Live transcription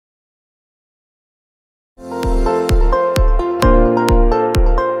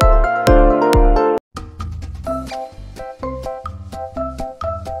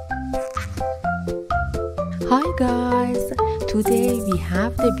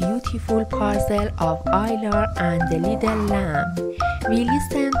the beautiful puzzle of Aylar and the little lamb. We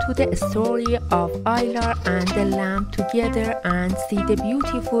listen to the story of Aylar and the lamb together and see the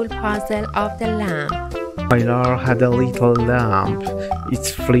beautiful puzzle of the lamb. Aylar had a little lamb. Its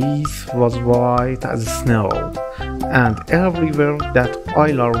fleece was white as snow, and everywhere that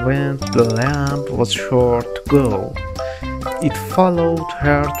Aylar went, the lamb was sure to go. It followed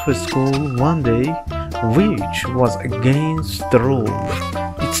her to school one day, which was against the rule.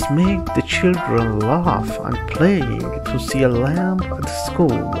 It made the children laugh and playing to see a lamb at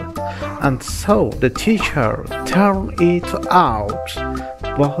school, and so the teacher turned it out.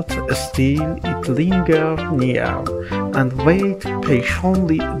 But still it lingered near and waited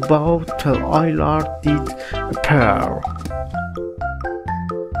patiently about till Aylar did appear.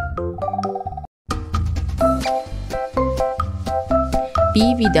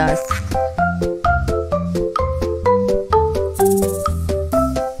 Be with us.